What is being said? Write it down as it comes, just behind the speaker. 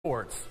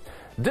Sports.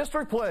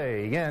 District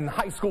play in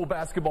high school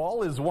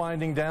basketball is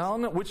winding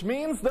down, which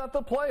means that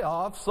the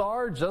playoffs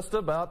are just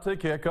about to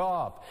kick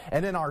off.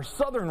 And in our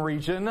southern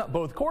region,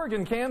 both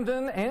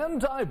Corrigan-Camden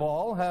and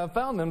Diboll have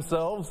found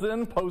themselves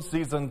in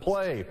postseason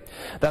play.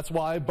 That's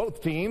why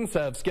both teams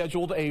have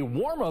scheduled a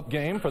warm-up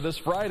game for this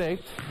Friday.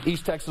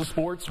 East Texas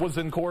Sports was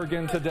in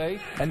Corrigan today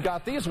and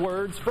got these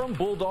words from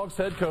Bulldogs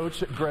head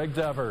coach Greg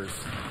Devers.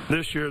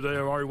 This year they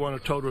have already won a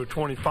total of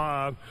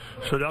 25,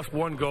 so that's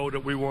one goal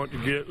that we want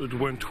to get, to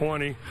win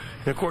 20.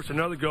 And of course,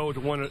 another goal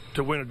is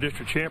to win a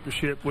district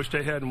championship, which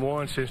they hadn't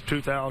won since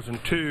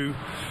 2002,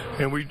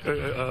 and we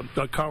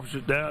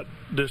accomplished that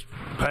this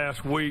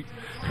past week.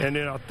 And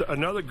then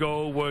another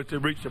goal was to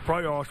reach the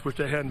playoffs, which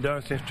they hadn't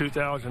done since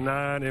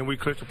 2009, and we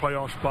clinched the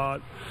playoff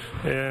spot.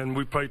 And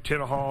we play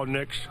Tennehaw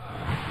next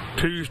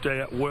Tuesday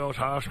at Wells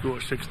High School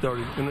at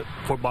 6:30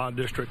 for Bond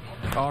District.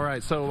 All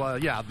right, so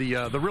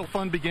the real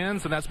fun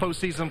begins, and that's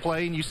postseason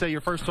play. And you say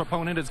your first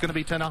opponent is going to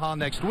be Tennehaw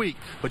next week,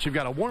 but you've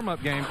got a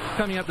warm-up game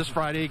coming up this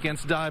Friday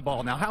against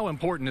Diboll. Now, how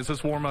important is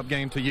this warm-up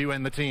game to you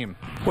and the team?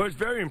 Well, it's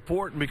very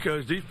important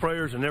because these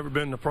players have never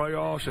been in the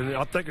playoffs, and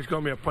I think it's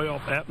going to be a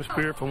playoff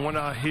atmosphere. From what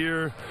I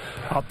hear,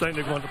 I think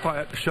they're going to probably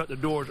have to shut the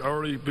doors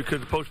early because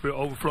it's supposed to be an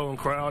overflowing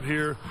crowd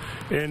here.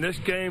 And this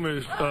game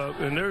is,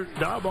 and they're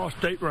Diboll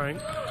state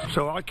ranked,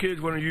 so our kids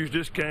want to use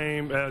this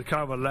game as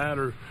kind of a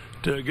ladder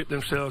to get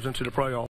themselves into the playoffs.